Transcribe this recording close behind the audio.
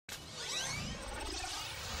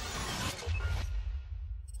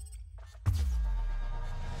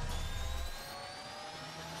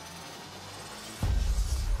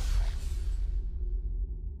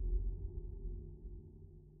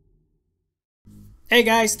Hey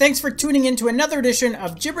guys, thanks for tuning in to another edition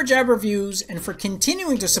of Jibber Jabber Reviews and for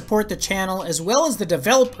continuing to support the channel as well as the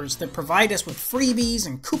developers that provide us with freebies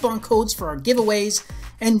and coupon codes for our giveaways.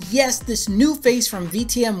 And yes, this new face from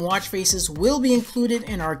VTm Watchfaces will be included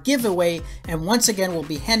in our giveaway, and once again we'll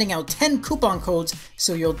be handing out 10 coupon codes,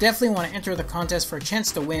 so you'll definitely want to enter the contest for a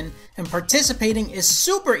chance to win. And participating is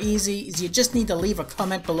super easy, as you just need to leave a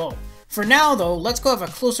comment below. For now though, let's go have a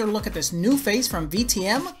closer look at this new face from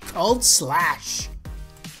VTm called Slash.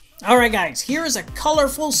 Alright guys, here is a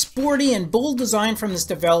colorful, sporty, and bold design from this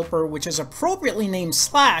developer, which is appropriately named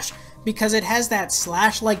Slash because it has that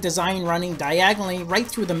slash-like design running diagonally right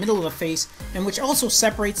through the middle of the face, and which also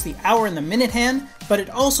separates the hour and the minute hand, but it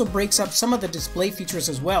also breaks up some of the display features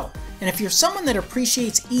as well. And if you're someone that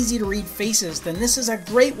appreciates easy to read faces, then this is a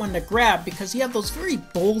great one to grab because you have those very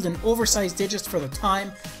bold and oversized digits for the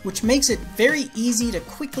time, which makes it very easy to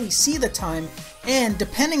quickly see the time. And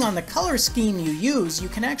depending on the color scheme you use, you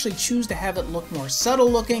can actually choose to have it look more subtle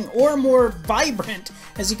looking or more vibrant.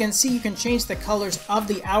 As you can see, you can change the colors of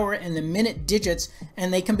the hour and the minute digits,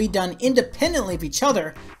 and they can be done independently of each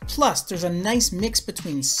other. Plus, there's a nice mix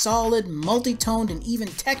between solid, multi-toned, and even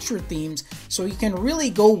textured themes, so you can really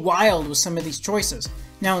go wild with some of these choices.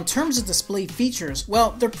 Now in terms of display features,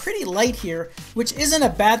 well, they're pretty light here, which isn't a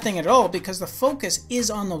bad thing at all because the focus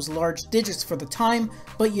is on those large digits for the time,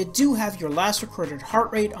 but you do have your last recorded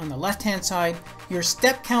heart rate on the left hand side, your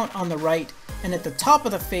step count on the right, and at the top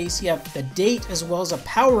of the face you have the date as well as a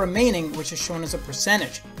power remaining, which is shown as a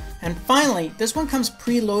percentage. And finally, this one comes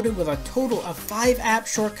preloaded with a total of 5 app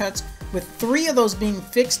shortcuts, with 3 of those being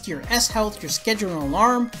fixed to your S Health, your schedule and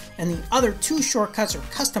alarm, and the other 2 shortcuts are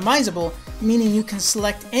customizable, meaning you can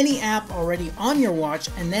select any app already on your watch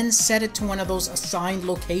and then set it to one of those assigned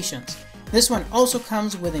locations. This one also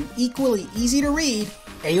comes with an equally easy to read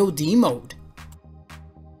AOD mode.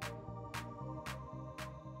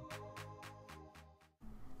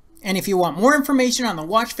 And if you want more information on the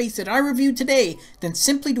watch face that I reviewed today, then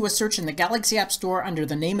simply do a search in the Galaxy App Store under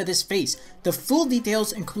the name of this face. The full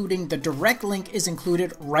details, including the direct link, is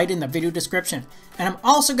included right in the video description. And I'm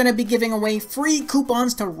also going to be giving away free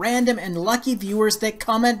coupons to random and lucky viewers that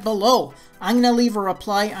comment below. I'm going to leave a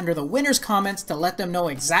reply under the winner's comments to let them know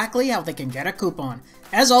exactly how they can get a coupon.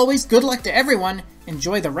 As always, good luck to everyone,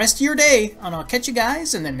 enjoy the rest of your day, and I'll catch you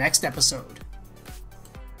guys in the next episode.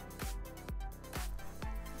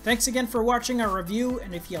 Thanks again for watching our review,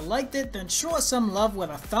 and if you liked it, then show us some love with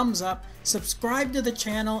a thumbs up, subscribe to the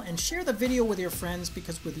channel, and share the video with your friends,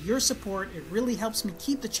 because with your support it really helps me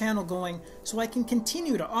keep the channel going so I can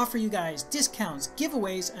continue to offer you guys discounts,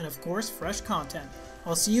 giveaways, and of course fresh content.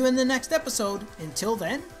 I'll see you in the next episode. Until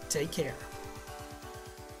then, take care.